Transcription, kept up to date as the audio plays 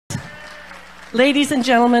Ladies and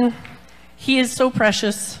gentlemen, he is so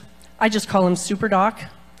precious. I just call him Super Doc.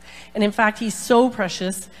 And in fact, he's so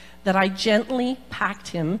precious that I gently packed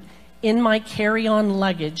him in my carry-on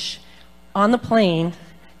luggage on the plane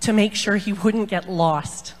to make sure he wouldn't get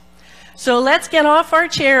lost. So let's get off our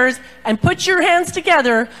chairs and put your hands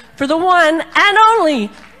together for the one and only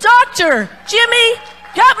Dr. Jimmy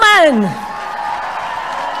Gutman.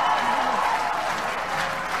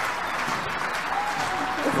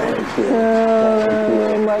 Thank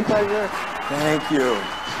you. My pleasure. Thank you.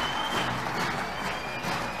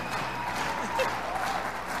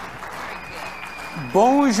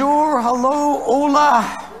 Bonjour, hello,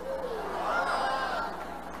 hola.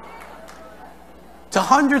 To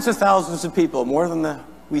hundreds of thousands of people, more than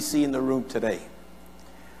we see in the room today.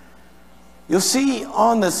 You'll see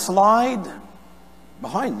on the slide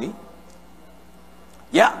behind me,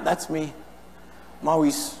 yeah, that's me. I'm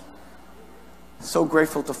always so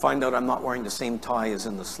grateful to find out I'm not wearing the same tie as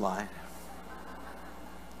in the slide.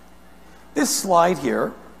 This slide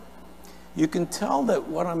here, you can tell that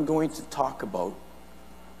what I'm going to talk about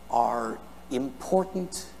are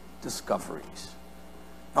important discoveries.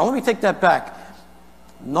 Now let me take that back.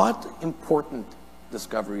 Not important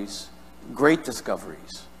discoveries, great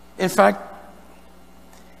discoveries. In fact,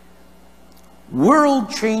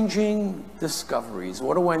 world-changing discoveries.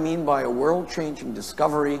 What do I mean by a world-changing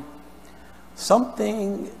discovery?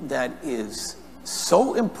 Something that is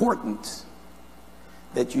so important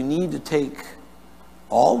that you need to take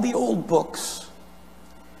all the old books,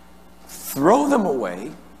 throw them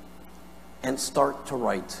away, and start to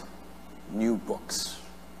write new books.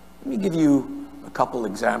 Let me give you a couple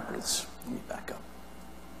examples. Let me back up.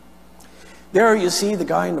 There you see the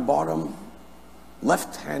guy in the bottom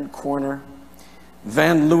left-hand corner.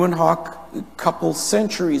 Van Leeuwenhoek, a couple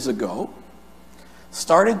centuries ago,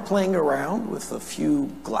 started playing around with a few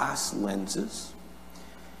glass lenses.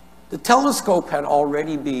 The telescope had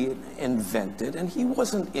already been invented, and he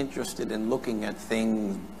wasn't interested in looking at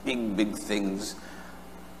things, big things,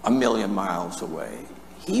 a million miles away.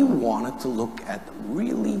 He wanted to look at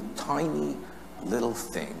really tiny little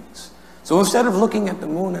things. So instead of looking at the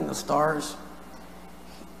moon and the stars,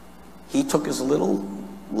 he took his little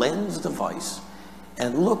lens device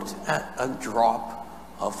and looked at a drop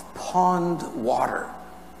of pond water.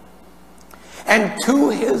 And to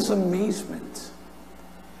his amazement,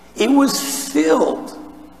 it was filled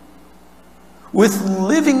with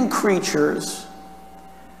living creatures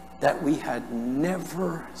that we had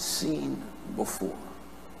never seen before.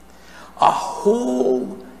 A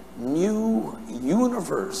whole new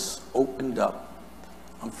universe opened up.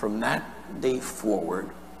 And from that day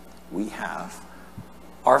forward, we have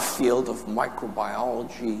our field of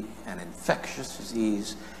microbiology and infectious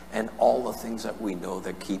disease and all the things that we know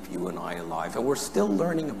that keep you and I alive. And we're still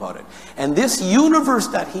learning about it. And this universe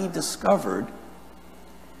that he discovered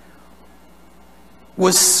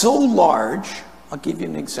was so large, I'll give you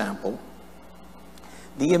an example.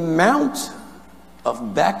 The amount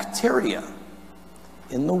of bacteria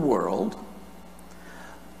in the world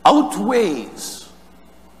outweighs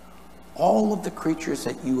all of the creatures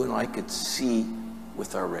that you and I could see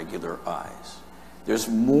with our regular eyes. There's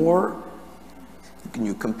more. Can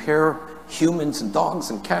you compare humans and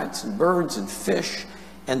dogs and cats and birds and fish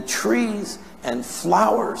and trees and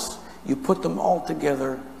flowers? You put them all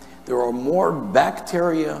together, there are more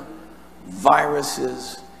bacteria,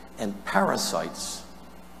 viruses, and parasites,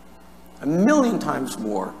 1,000,000 times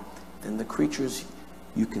more than the creatures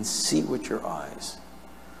you can see with your eyes.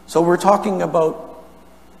 So we're talking about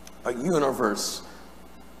a universe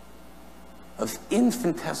of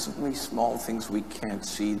infinitesimally small things we can't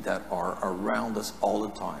see that are around us all the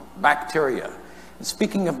time. Bacteria. And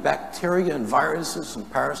speaking of bacteria and viruses and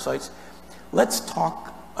parasites, let's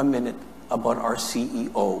talk a minute about our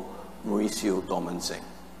CEO, Mauricio Domenzing.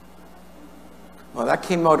 Well, that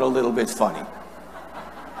came out a little bit funny.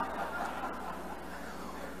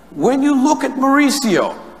 When you look at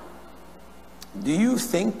Mauricio, do you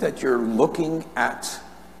think that you're looking at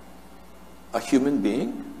a human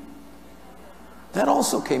being? That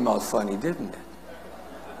also came out funny, didn't it?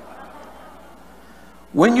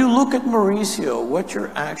 When you look at Mauricio, what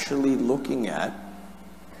you're actually looking at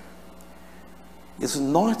is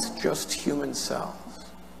not just human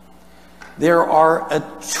cells. There are 1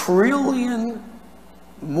 trillion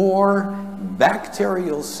more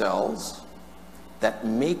bacterial cells that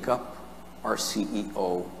make up our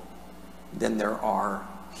CEO than there are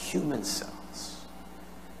human cells.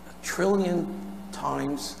 1 trillion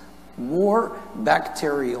times more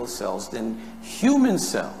bacterial cells than human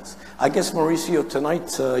cells. I guess, Mauricio,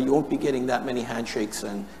 tonight you won't be getting that many handshakes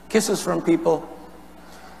and kisses from people.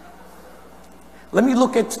 Let me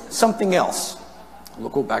look at something else. We'll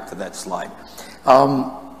go back to that slide.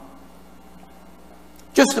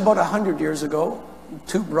 Just about 100 years ago,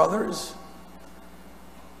 two brothers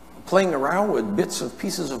playing around with bits of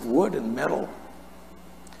pieces of wood and metal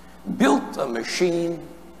built a machine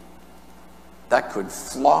that could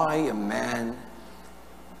fly a man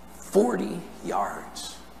 40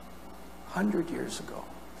 yards 100 years ago.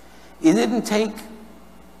 It didn't take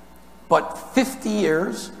but 50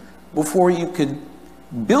 years before you could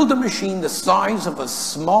build a machine the size of a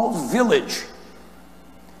small village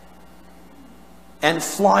and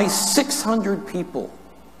fly 600 people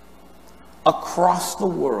across the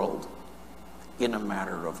world in a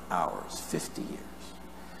matter of hours, 50 years.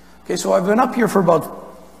 Okay, so I've been up here for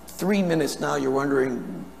about 3 minutes now. You're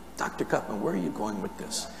wondering, Dr. Gutman, where are you going with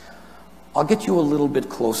this? I'll get you a little bit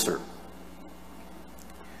closer.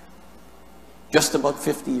 Just about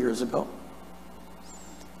 50 years ago,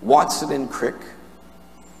 Watson and Crick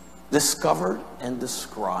discovered and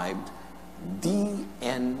described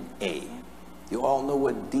DNA. You all know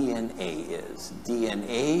what DNA is.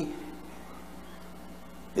 DNA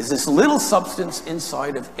is this little substance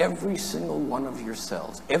inside of every single one of your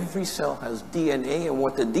cells. Every cell has DNA, and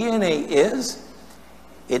what the DNA is,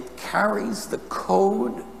 it carries the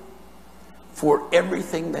code for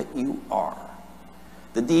everything that you are.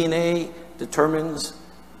 The DNA determines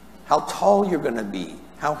how tall you're going to be,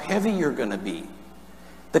 how heavy you're going to be,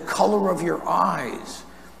 the color of your eyes,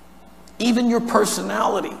 even your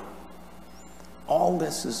personality. All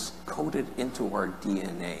this is coded into our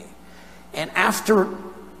DNA. And after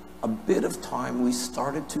a bit of time, we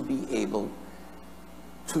started to be able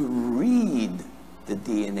to read the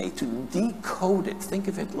DNA, to decode it. Think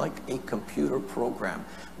of it like a computer program.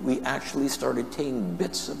 We actually started taking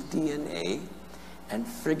bits of DNA and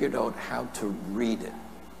figured out how to read it.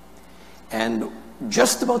 And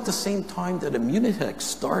just about the same time that Immunotech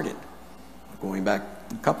started, going back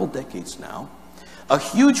a couple decades now, a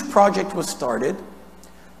huge project was started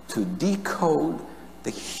to decode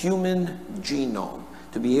the human genome,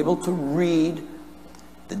 to be able to read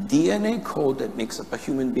the DNA code that makes up a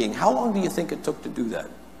human being. How long do you think it took to do that?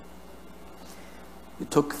 It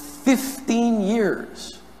took 15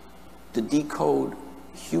 years to decode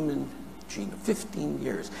human genome. 15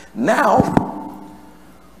 years. Now,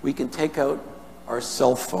 we can take out our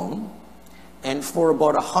cell phone and for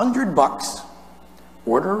about $100,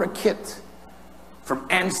 order a kit from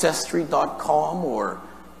Ancestry.com or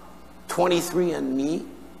 23andMe.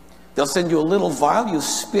 They'll send you a little vial, you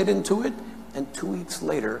spit into it, and 2 weeks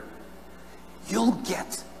later, you'll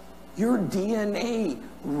get your DNA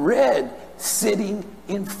read sitting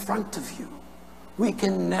in front of you. We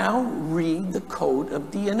can now read the code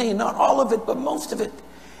of DNA. Not all of it, but most of it.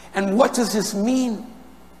 And what does this mean?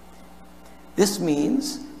 This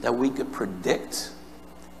means that we could predict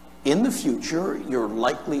in the future your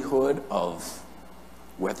likelihood of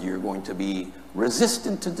whether you're going to be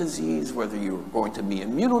resistant to disease, whether you're going to be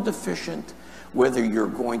immunodeficient, whether you're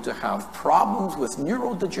going to have problems with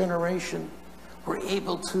neurodegeneration. We're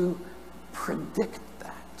able to predict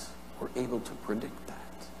that. We're able to predict that.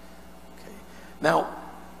 Okay. Now,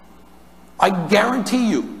 I guarantee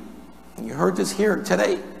you, and you heard this here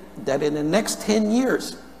today, that in the next 10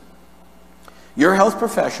 years, your health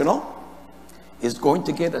professional is going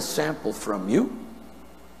to get a sample from you,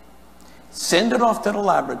 send it off to the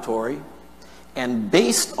laboratory, and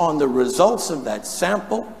based on the results of that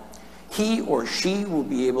sample, he or she will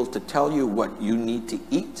be able to tell you what you need to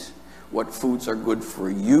eat, what foods are good for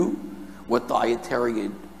you, what dietary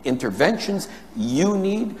interventions you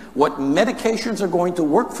need, what medications are going to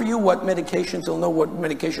work for you, what medications he'll know, what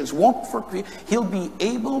medications won't work for you. He'll be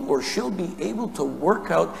able or she'll be able to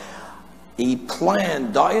work out a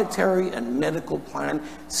plan, dietary and medical plan,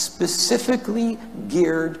 specifically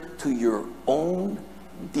geared to your own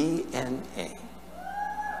DNA.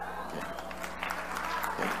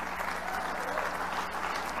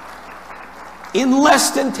 In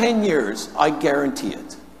less than 10 years, I guarantee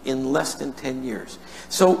it, in less than 10 years.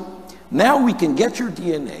 So now we can get your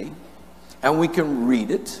DNA, and we can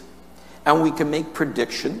read it, and we can make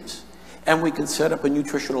predictions, and we can set up a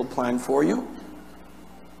nutritional plan for you.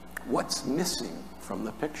 What's missing from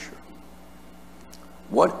the picture?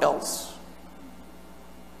 What else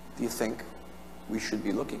do you think we should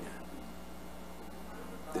be looking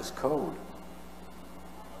at? This code.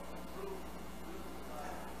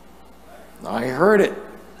 I heard it.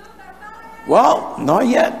 Well, not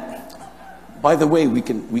yet. By the way, we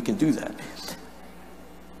can do that.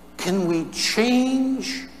 Can we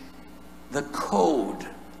change the code?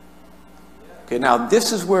 Okay, now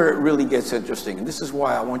this is where it really gets interesting, and this is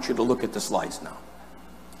why I want you to look at the slides now.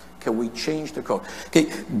 Can we change the code? Okay,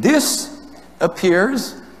 this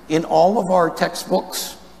appears in all of our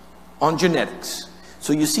textbooks on genetics.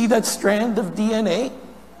 So you see that strand of DNA?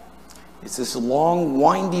 It's this long,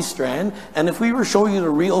 windy strand, and if we were to show you the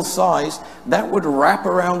real size, that would wrap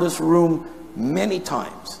around this room many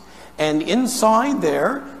times. And inside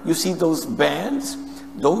there, you see those bands.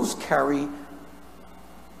 Those carry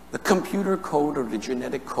the computer code or the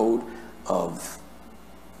genetic code of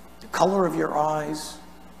the color of your eyes,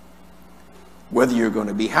 whether you're going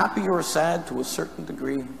to be happy or sad to a certain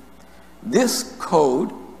degree. This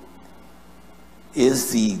code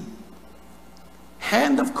is the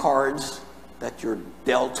hand of cards that you're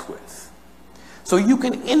dealt with. So you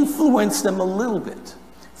can influence them a little bit.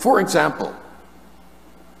 For example,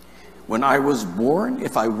 when I was born,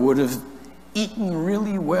 if I would have eaten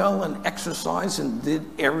really well and exercised and did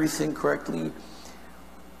everything correctly,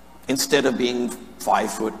 instead of being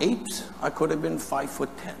 5'8", I could have been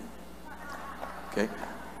 5'10". Okay?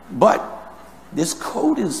 But this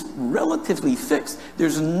code is relatively fixed.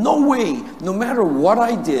 There's no way, no matter what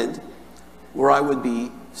I did, where I would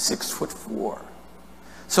be 6'4".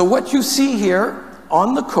 So what you see here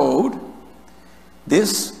on the code,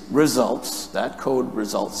 that code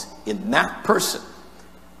results in that person.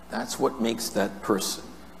 That's what makes that person.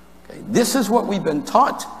 Okay? This is what we've been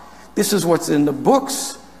taught. This is what's in the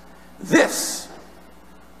books. This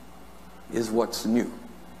is what's new.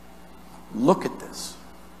 Look at this.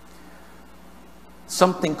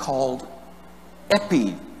 Something called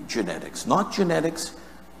epigenetics. Not genetics,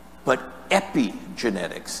 but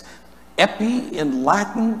epigenetics. Epi in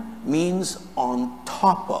Latin means on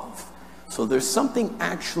top of. So there's something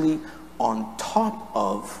actually on top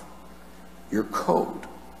of your code.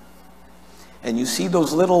 And you see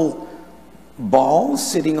those little balls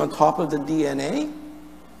sitting on top of the DNA?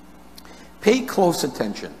 Pay close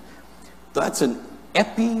attention. That's an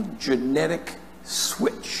epigenetic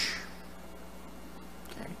switch.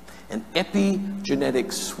 Okay? An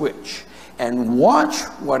epigenetic switch. And watch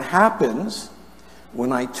what happens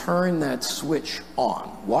when I turn that switch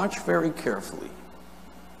on. Watch very carefully.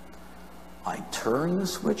 I turn the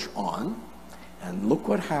switch on, and look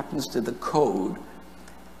what happens to the code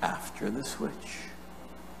after the switch.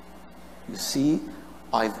 You see,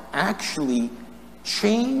 I've actually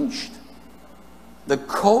changed the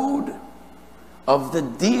code of the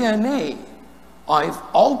DNA. I've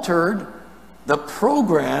altered the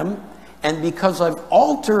program, and because I've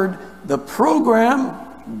altered the program,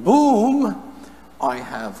 boom, I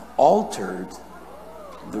have altered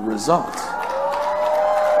the result.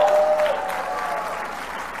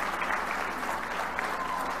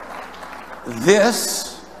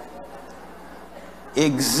 This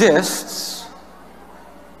exists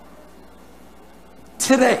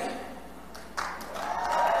today.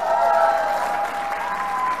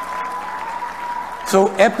 So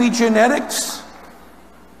epigenetics,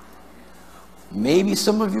 maybe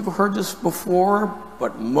some of you have heard this before,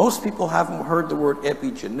 but most people haven't heard the word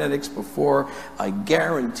epigenetics before. I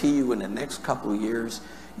guarantee you in the next couple of years,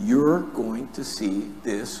 you're going to see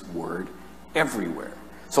this word everywhere.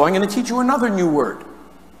 So I'm going to teach you another new word.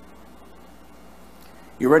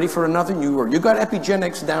 You ready for another new word? You got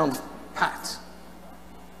epigenetics down pat.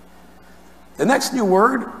 The next new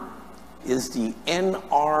word is the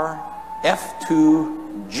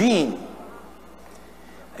NRF2 gene.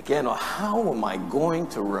 Again, how am I going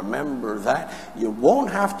to remember that? You won't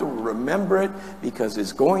have to remember it because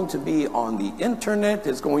it's going to be on the internet,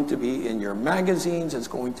 it's going to be in your magazines, it's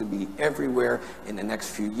going to be everywhere in the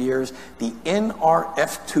next few years. The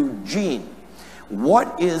NRF2 gene.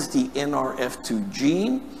 What is the NRF2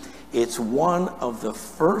 gene? It's one of the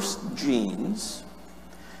first genes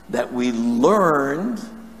that we learned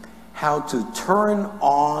how to turn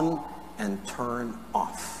on and turn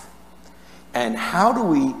off. And how do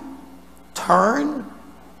we turn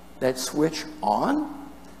that switch on?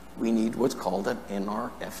 We need what's called an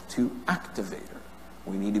NRF2 activator.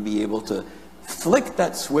 We need to be able to flick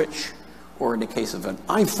that switch, or in the case of an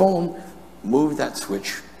iPhone, move that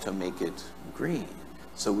switch to make it green.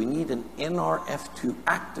 So we need an NRF2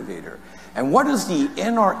 activator. And what does the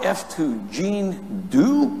NRF2 gene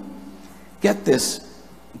do? Get this.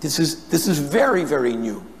 This is very, very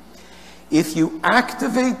new. If you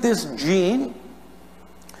activate this gene,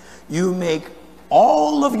 you make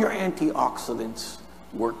all of your antioxidants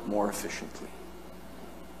work more efficiently.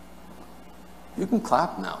 You can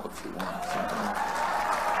clap now if you want.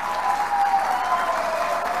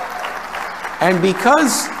 And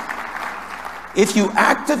because if you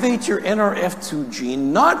activate your NRF2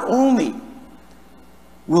 gene, not only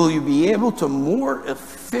will you be able to more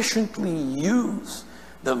efficiently use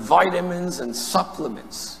the vitamins and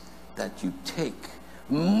supplements that you take.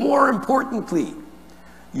 More importantly,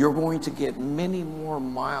 you're going to get many more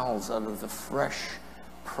miles out of the fresh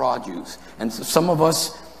produce. And so some of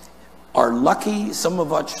us are lucky, some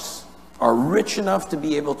of us are rich enough to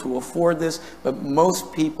be able to afford this, but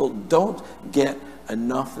most people don't get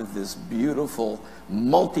enough of this beautiful,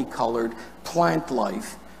 multicolored plant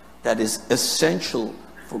life that is essential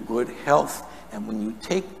for good health. And when you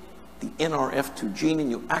take the NRF2 gene and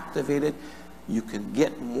you activate it, you can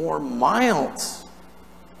get more miles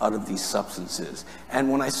out of these substances.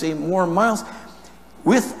 And when I say more miles,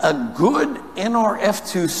 with a good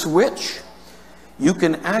NRF2 switch, you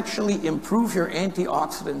can actually improve your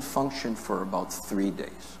antioxidant function for about 3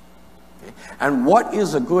 days. Okay? And what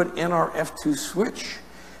is a good NRF2 switch?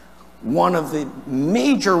 One of the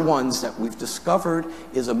major ones that we've discovered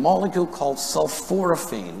is a molecule called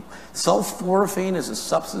sulforaphane. Sulforaphane is a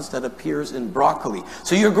substance that appears in broccoli.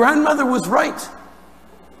 So your grandmother was right.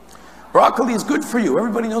 Broccoli is good for you.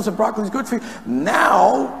 Everybody knows that broccoli is good for you.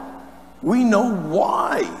 Now we know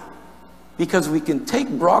why. Because we can take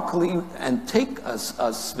broccoli and take a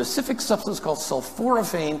specific substance called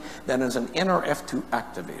sulforaphane that is an NRF2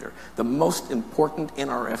 activator. The most important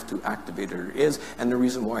NRF2 activator is, and the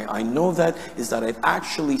reason why I know that is that I've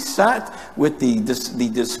actually sat with the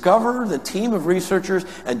discoverer, the team of researchers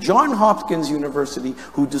at Johns Hopkins University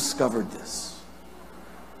who discovered this.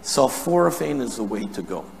 Sulforaphane is the way to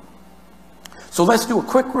go. So let's do a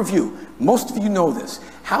quick review. Most of you know this.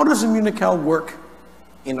 How does Immunical work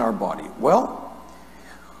in our body? Well,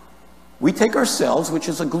 we take our cells, which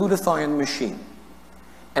is a glutathione machine,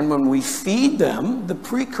 and when we feed them the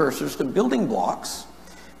precursors, the building blocks,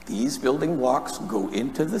 these building blocks go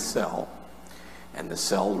into the cell, and the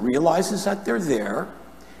cell realizes that they're there,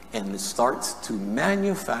 and it starts to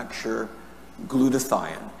manufacture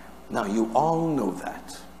glutathione. Now, you all know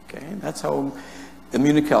that, okay? That's how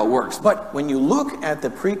Immunical works. But when you look at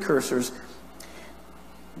the precursors,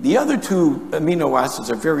 the other two amino acids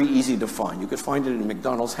are very easy to find. You could find it in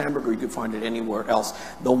McDonald's hamburger, you could find it anywhere else.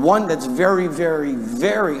 The one that's very, very,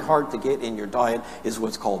 very hard to get in your diet is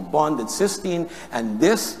what's called bonded cysteine, and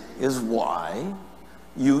this is why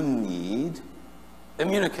you need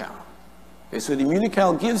Immunical. Okay, so the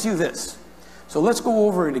Immunical gives you this. So let's go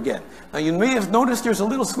over it again. Now you may have noticed there's a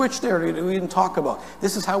little switch there that we didn't talk about.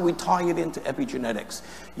 This is how we tie it into epigenetics.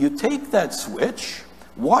 You take that switch,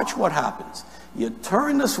 watch what happens. You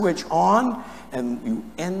turn the switch on, and you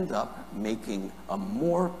end up making a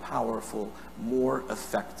more powerful, more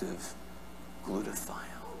effective glutathione.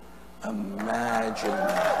 Imagine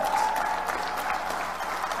that.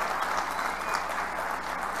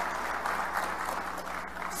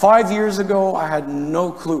 Five years ago, I had no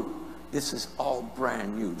clue. This is all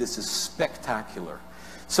brand new. This is spectacular.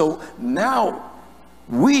 So now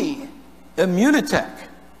we, Immunitech,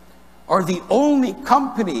 are the only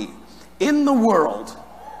company in the world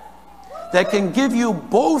that can give you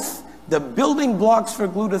both the building blocks for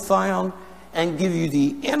glutathione and give you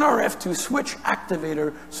the NRF2 switch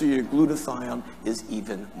activator so your glutathione is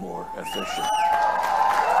even more efficient.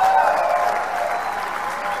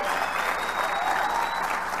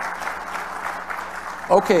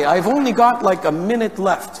 Okay, I've only got like a minute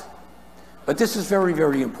left, but this is very,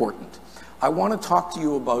 very important. I want to talk to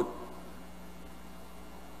you about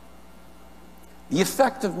the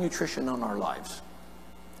effect of nutrition on our lives.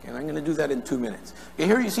 And I'm going to do that in 2 minutes. Okay,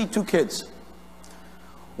 here you see two kids.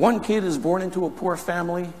 One kid is born into a poor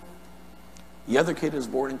family. The other kid is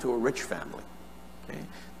born into a rich family. Okay?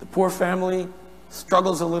 The poor family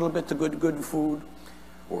struggles a little bit to get good food,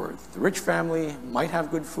 or the rich family might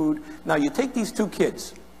have good food. Now you take these two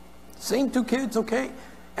kids, same two kids, okay?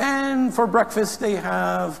 And for breakfast they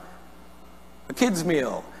have a kid's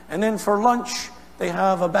meal. And then for lunch they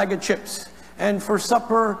have a bag of chips. And for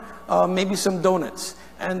supper, maybe some donuts.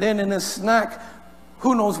 And then in a snack,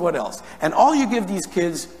 who knows what else. And all you give these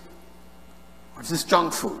kids is this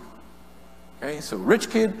junk food. Okay, so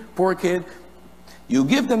rich kid, poor kid, you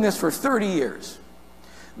give them this for 30 years.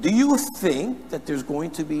 Do you think that there's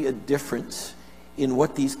going to be a difference in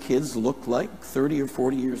what these kids look like 30 or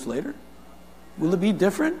 40 years later? Will it be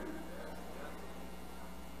different?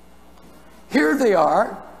 Here they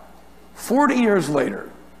are, 40 years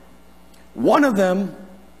later. One of them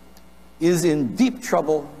is in deep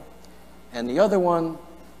trouble, and the other one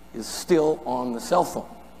is still on the cell phone.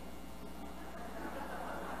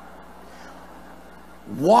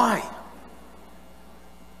 Why?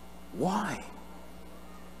 Why?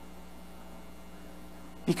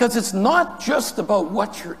 Because it's not just about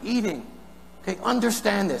what you're eating. Okay,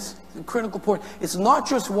 understand this. It's a critical point. It's not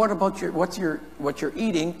just what you're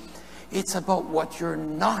eating. It's about what you're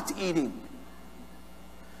not eating.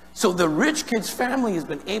 So the rich kid's family has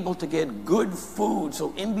been able to get good food.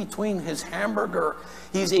 So in between his hamburger,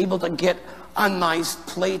 he's able to get a nice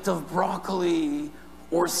plate of broccoli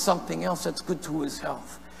or something else that's good to his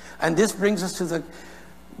health. And this brings us to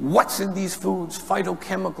what's in these foods: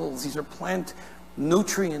 phytochemicals. These are plant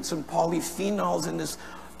nutrients and polyphenols and this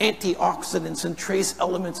antioxidants and trace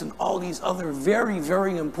elements and all these other very,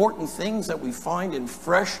 very important things that we find in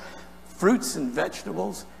fresh fruits and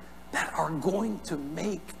vegetables that are going to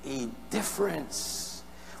make a difference.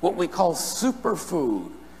 What we call superfood.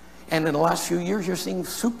 And in the last few years, you're seeing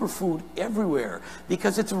superfood everywhere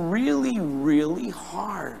because it's really, really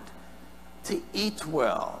hard to eat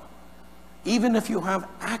well. Even if you have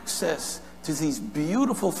access to these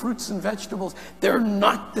beautiful fruits and vegetables, they're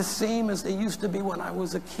not the same as they used to be when I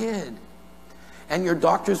was a kid. And your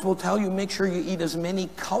doctors will tell you, make sure you eat as many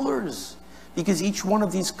colors, because each one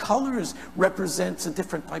of these colors represents a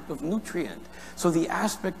different type of nutrient. So the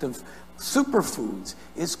aspect of superfoods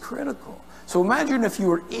is critical. So imagine if you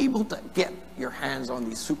were able to get your hands on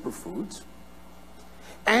these superfoods,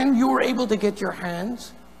 and you were able to get your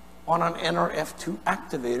hands on an NRF2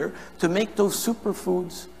 activator to make those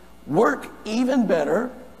superfoods work even better,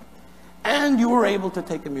 and you were able to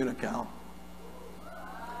take Immunocal.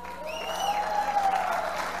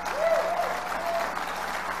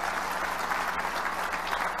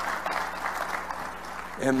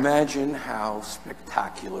 Imagine how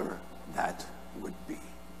spectacular that would be.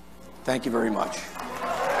 Thank you very much.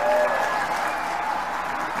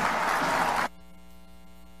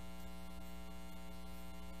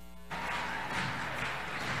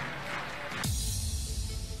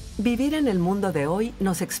 Vivir en el mundo de hoy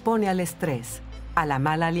nos expone al estrés, a la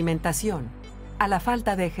mala alimentación, a la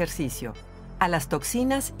falta de ejercicio, a las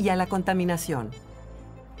toxinas y a la contaminación.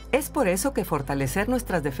 Es por eso que fortalecer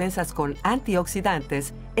nuestras defensas con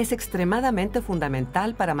antioxidantes es extremadamente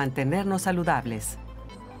fundamental para mantenernos saludables.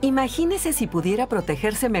 Imagínese si pudiera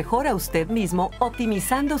protegerse mejor a usted mismo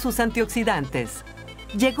optimizando sus antioxidantes.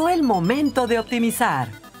 Llegó el momento de optimizar.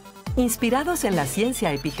 Inspirados en la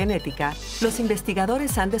ciencia epigenética, los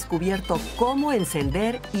investigadores han descubierto cómo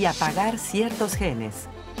encender y apagar ciertos genes.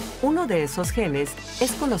 Uno de esos genes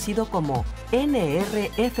es conocido como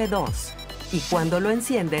NRF2 y cuando lo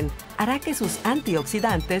encienden, hará que sus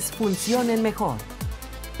antioxidantes funcionen mejor.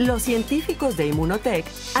 Los científicos de Immunotec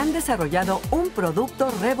han desarrollado un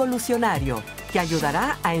producto revolucionario que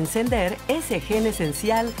ayudará a encender ese gen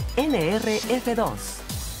esencial NRF2.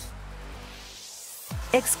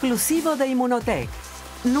 Exclusivo de Immunotec,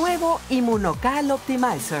 nuevo Immunocal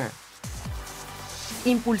Optimizer.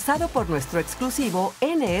 Impulsado por nuestro exclusivo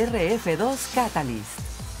NRF2 Catalyst.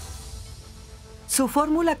 Su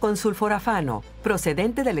fórmula con sulforafano,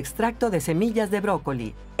 procedente del extracto de semillas de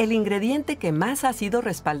brócoli, el ingrediente que más ha sido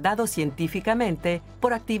respaldado científicamente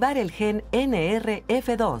por activar el gen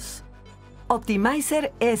NRF2.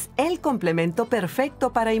 Optimizer es el complemento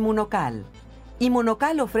perfecto para Immunocal.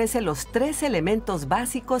 Immunocal ofrece los 3 elementos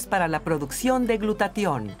básicos para la producción de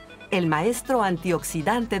glutatión, el maestro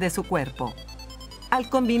antioxidante de su cuerpo. Al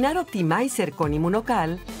combinar Optimizer con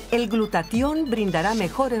Immunocal, el glutatión brindará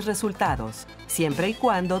mejores resultados, siempre y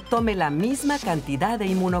cuando tome la misma cantidad de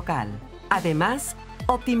Immunocal. Además,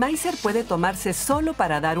 Optimizer puede tomarse solo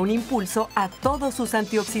para dar un impulso a todos sus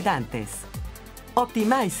antioxidantes.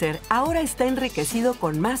 Optimizer ahora está enriquecido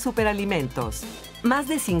con más superalimentos. Más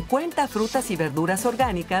de 50 frutas y verduras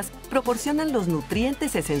orgánicas proporcionan los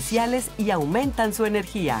nutrientes esenciales y aumentan su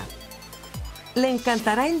energía. Le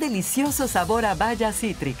encantará el delicioso sabor a bayas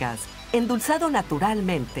cítricas, endulzado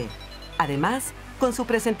naturalmente. Además, con su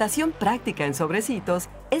presentación práctica en sobrecitos,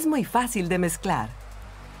 es muy fácil de mezclar.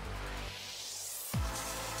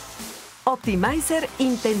 Optimizer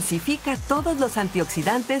intensifica todos los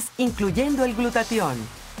antioxidantes, incluyendo el glutatión.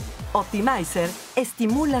 Optimizer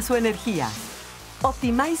estimula su energía.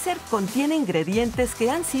 Optimizer contiene ingredientes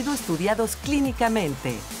que han sido estudiados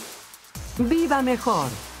clínicamente. ¡Viva mejor!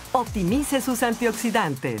 Optimice sus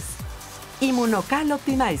antioxidantes. Immunocal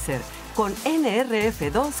Optimizer con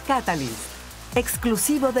NRF2 Catalyst.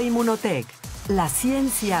 Exclusivo de Immunotec. La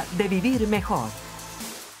ciencia de vivir mejor.